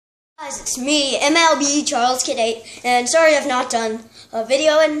guys, it's me, MLB Charles Kid 8, and sorry I've not done a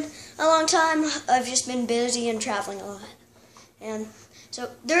video in a long time. I've just been busy and traveling a lot. And so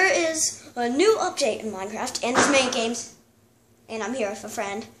there is a new update in Minecraft, and there's many games, and I'm here with a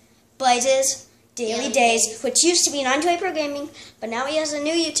friend, Blazes Daily Days, which used to be 928 Pro Gaming, but now he has a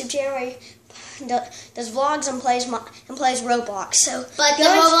new YouTube channel where he does vlogs and plays Roblox. So, but the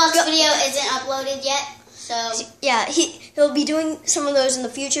Roblox video isn't uploaded yet. So yeah, he'll be doing some of those in the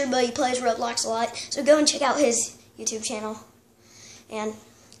future, but he plays Roblox a lot. So go and check out his YouTube channel.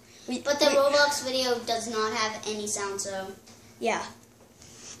 But the Roblox video does not have any sound, so yeah.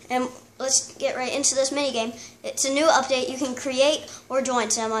 And let's get right into this minigame. It's a new update. You can create or join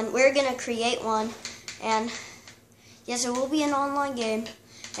someone. We're gonna create one, and yes, it will be an online game.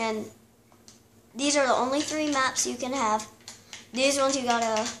 And these are the only 3 maps you can have. These ones you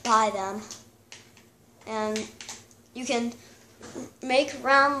gotta buy them. And you can make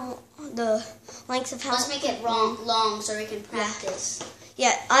around the length of how. Let's make it long so we can practice.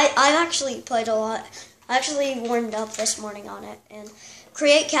 Yeah, I've actually played a lot. I actually warmed up this morning on it. And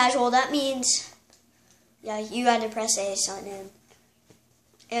create casual, that means, yeah, you had to press A to sign in.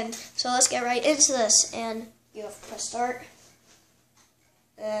 And so let's get right into this. And you have to press start.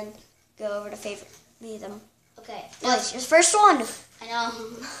 And go over to favorite me them. Okay. Nice, your first one. I know.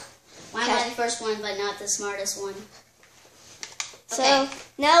 Why am I the first one, but not the smartest one? So, okay.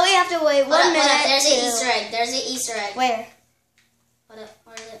 now we have to wait 1 minute. Hold up. There's an Easter egg. There's an Easter egg. Where? Hold up.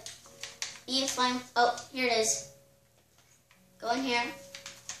 Where is it? You need to find. Oh, here it is. Go in here.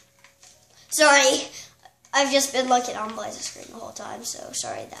 Sorry. I've just been looking on Blaze's screen the whole time, so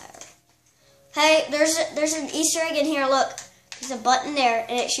sorry there. Hey, there's an Easter egg in here. Look. There's a button there,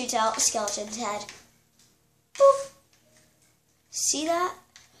 and it shoots out a skeleton's head. Boop. See that?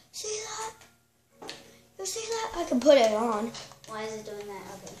 See that? You see that? I can put it on. Why is it doing that?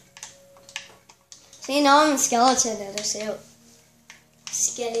 Okay. See, now I'm a skeleton in a suit.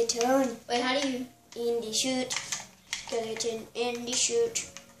 Skeleton. Wait, how do you? In the shoot. Skeleton in the shoot.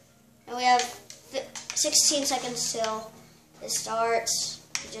 And we have 16 seconds till it starts.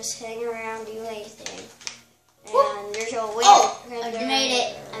 You just hang around, do anything. And there's your wheel. Oh! I made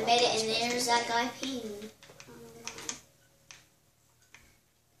it. I made it, and there's that guy peeing.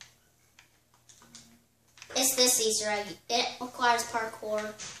 It's this Easter egg. It requires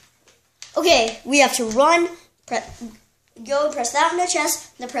parkour. Okay, we have to run, go press that on the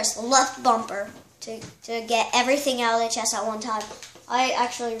chest, then press the left bumper to get everything out of the chest at one time. I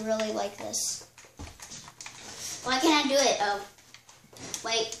actually really like this. Why can't I do it? Oh.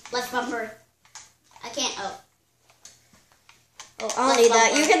 Wait, left bumper. I can't. Oh. Oh, I don't need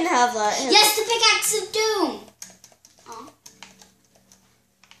that. You can have that. Yes, the pickaxe of doom! Oh.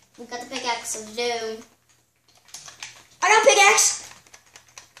 We got the pickaxe of doom. I got pickaxe!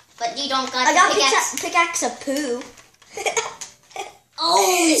 But you don't got I got pickaxe. Pickaxe of poo. Oh,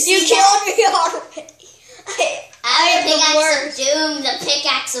 you killed me already. I have the pickaxe of doom, the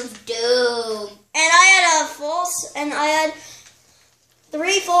pickaxe of doom. And I had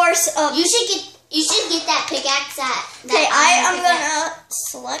 3/4 of. You should get that pickaxe at. Okay, I am gonna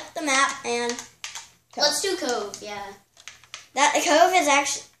select the map and. Cove. Let's do Cove. Yeah. That Cove is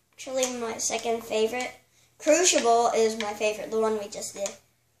actually my second favorite. Crucible is my favorite, the one we just did.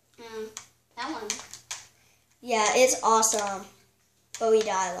 That one. Yeah, it's awesome, but we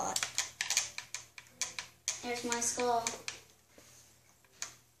die a lot. There's my skull.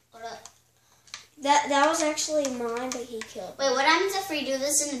 Hold up. That was actually mine, but he killed me. Wait, what happens if we do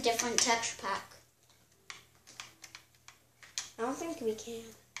this in a different texture pack? I don't think we can.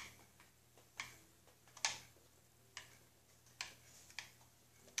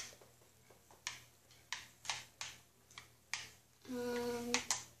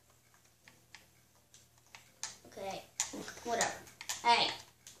 Okay. Whatever. Hey.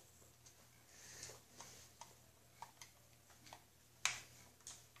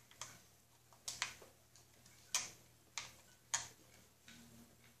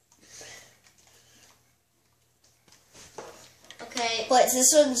 Okay. But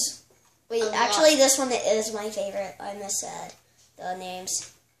this one's... Wait, actually this one is my favorite. I missaid the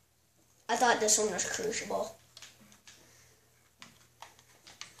names. I thought this one was Crucible.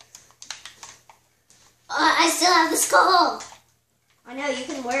 I still have the skull. I know, you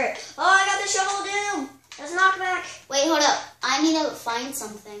can wear it. Oh, I got the Shovel of Doom. That's knockback. Wait, hold up. I need to find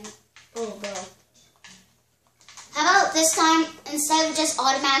something. Oh, no. How about this time, instead of just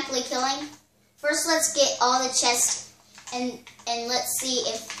automatically killing, first let's get all the chests and let's see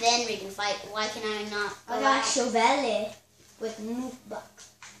if then we can fight. Why can I not go I got out? Shovel with knockback.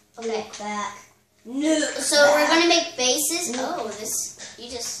 Okay. Knockback. No. So we're gonna make bases. Oh, this you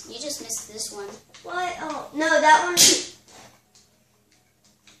just just missed this one. What? Oh, no, that one.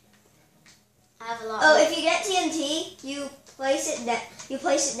 I have a lot. Oh, if you get TNT, you place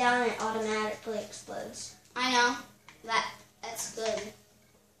it down and it automatically explodes. I know. That's good.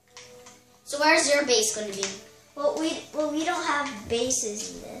 So where's your base going to be? Well, we don't have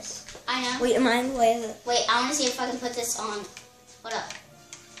bases in this. I know. Wait, mind wait. Wait, I want to see if I can put this on. Hold up.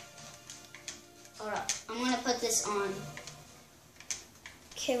 Hold up. I'm going to put this on.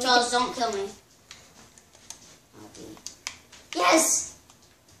 Okay. Charles, don't kill me. Yes!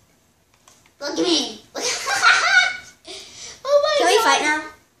 Look at me. Oh my Can god. we fight now?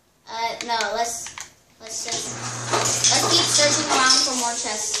 No, let's keep searching around for more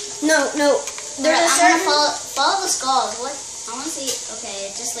chests. No. There's a I'm certain. gonna follow the skulls. What? I want to see. Okay,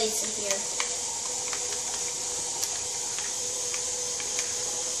 it just leads to here.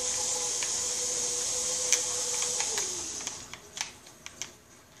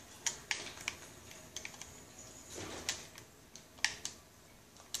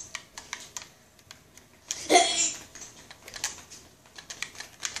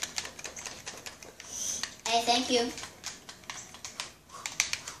 Hey, thank you.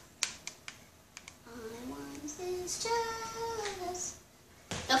 I want this chest.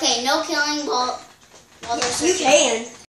 Okay, no killing while they're You searching. can.